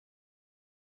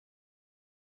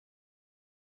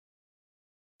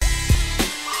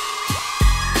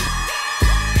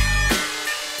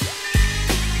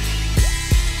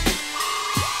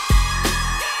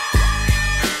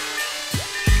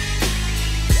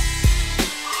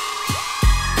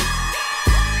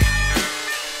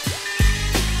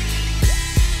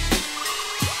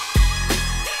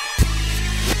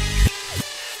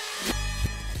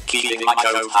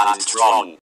code and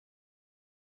strong.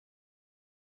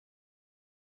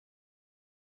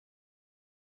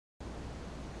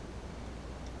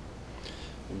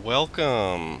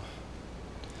 Welcome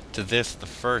to the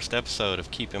first episode of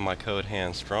Keeping My Code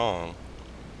Hand Strong.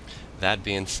 That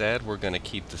being said, we're going to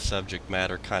keep the subject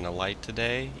matter kind of light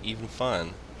today, even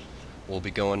fun. We'll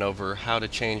be going over how to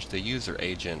change the user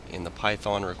agent in the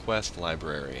Python request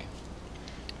library.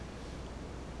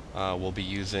 We'll be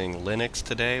using Linux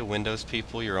today. Windows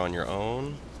people, you're on your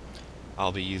own.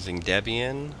 I'll be using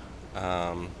Debian.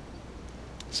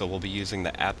 So we'll be using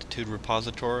the aptitude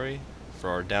repository for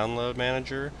our download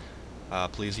manager.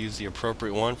 Please use the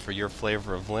appropriate one for your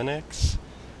flavor of Linux.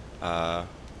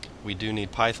 We do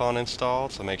need Python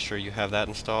installed, so make sure you have that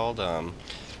installed. We'll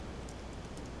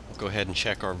go ahead and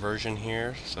check our version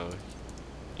here so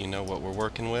you know what we're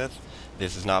working with.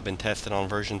 This has not been tested on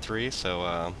version 3,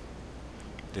 so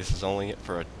this is only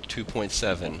for a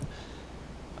 2.7.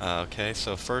 Okay,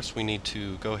 so first we need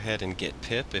to go ahead and get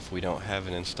pip if we don't have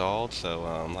it installed.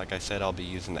 So like I said, I'll be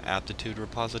using the aptitude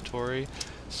repository.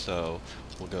 So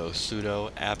we'll go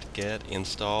sudo apt-get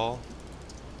install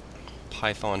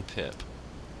python pip.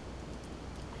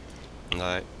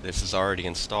 This is already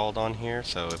installed on here,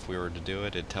 so if we were to do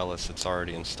it, it'd tell us it's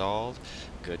already installed.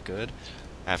 Good.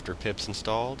 After pip's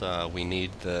installed, we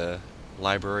need the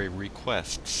library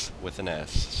requests with an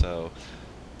S. So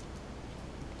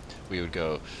we would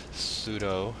go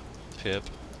sudo pip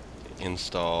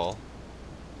install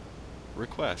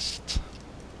requests.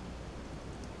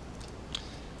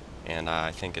 And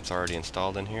I think it's already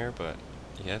installed in here, but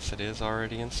yes, it is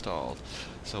already installed.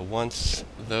 So once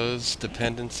those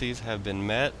dependencies have been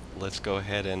met, let's go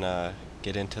ahead and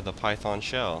get into the Python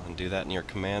shell, and do that in your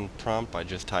command prompt by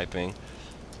just typing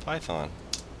Python.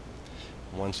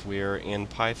 Once we're in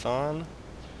Python,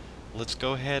 let's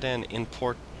go ahead and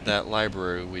import that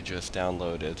library we just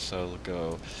downloaded. So we'll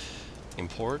go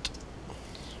import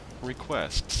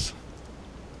requests,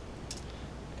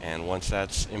 and once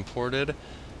that's imported,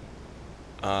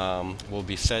 we'll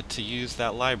be set to use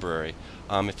that library.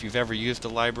 If you've ever used a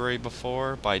library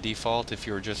before, by default, if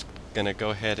you're just going to go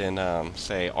ahead and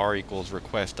say r equals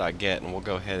request.get, and we'll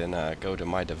go ahead and go to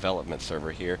my development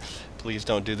server here. Please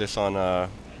don't do this on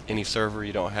any server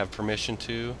you don't have permission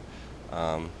to.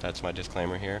 That's my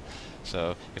disclaimer here.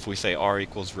 So if we say r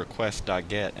equals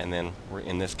request.get, and then we're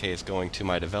in this case going to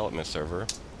my development server,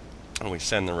 and we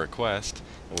send the request,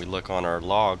 and we look on our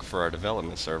log for our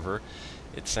development server,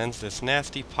 it sends this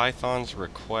nasty Python's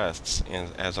requests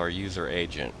as our user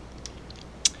agent.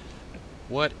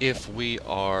 What if we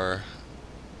are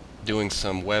doing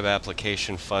some web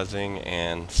application fuzzing,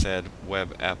 and said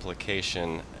web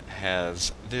application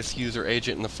has this user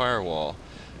agent in the firewall?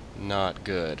 Not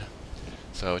good.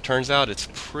 So it turns out it's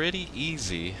pretty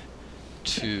easy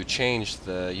to change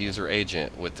the user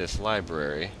agent with this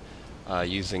library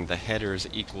using the headers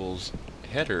equals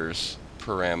headers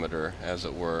parameter, as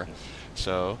it were.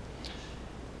 So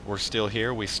we're still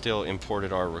here, we still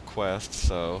imported our request,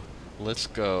 so let's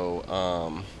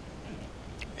go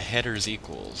headers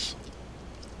equals,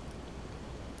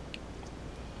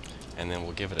 and then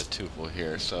we'll give it a tuple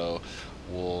here. So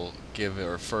we'll give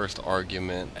our first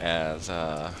argument as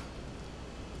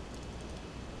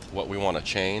what we want to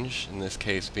change, in this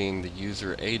case being the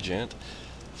user agent.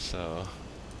 So,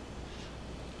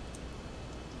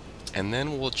 and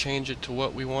then we'll change it to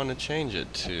what we want to change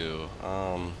it to.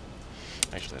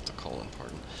 Actually, that's a colon,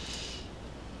 pardon.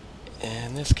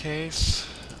 In this case,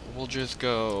 we'll just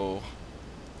go,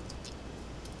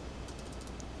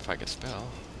 if I could spell,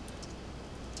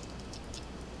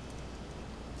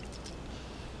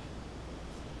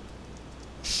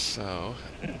 so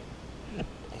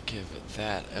we'll give it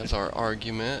that as our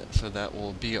argument, so that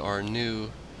will be our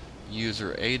new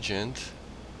user agent.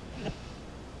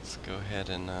 Let's go ahead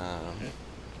and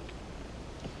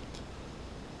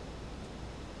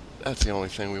that's the only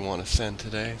thing we want to send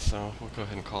today, so we'll go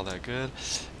ahead and call that good.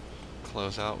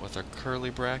 Close out with our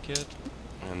curly bracket,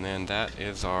 and then that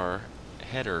is our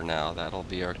header now. That'll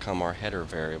become our header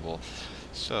variable.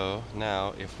 So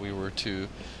now if we were to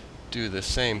do the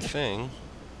same thing,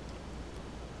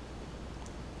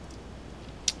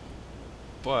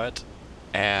 but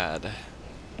add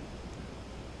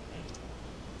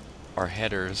our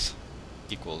headers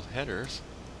equals headers,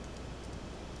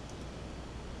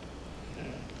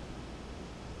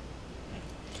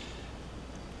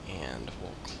 and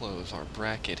we'll close our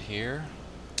bracket here.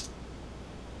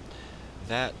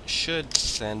 That should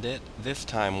send it this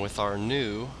time with our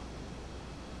new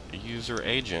user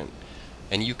agent.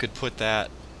 And you could put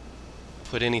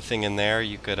anything in there.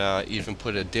 You could even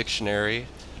put a dictionary,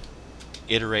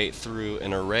 iterate through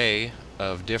an array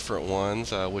of different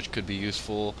ones, which could be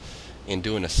useful in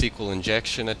doing a SQL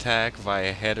injection attack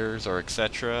via headers or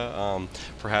etc.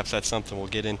 Perhaps that's something we'll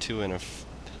get into in a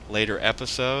later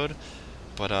episode.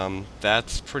 But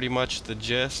that's pretty much the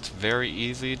gist. Very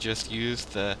easy. Just use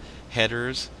the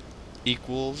headers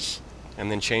equals and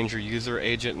then change your user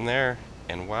agent in there,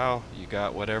 and wow, you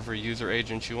got whatever user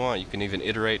agent you want. You can even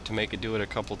iterate to make it do it a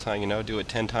couple times, do it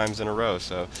 10 times in a row,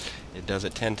 so it does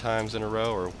it 10 times in a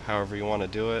row, or however you want to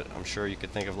do it. I'm sure you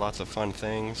could think of lots of fun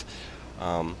things.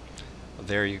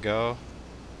 There you go.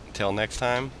 Until next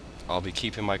time, I'll be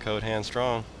keeping my code hand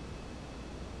strong.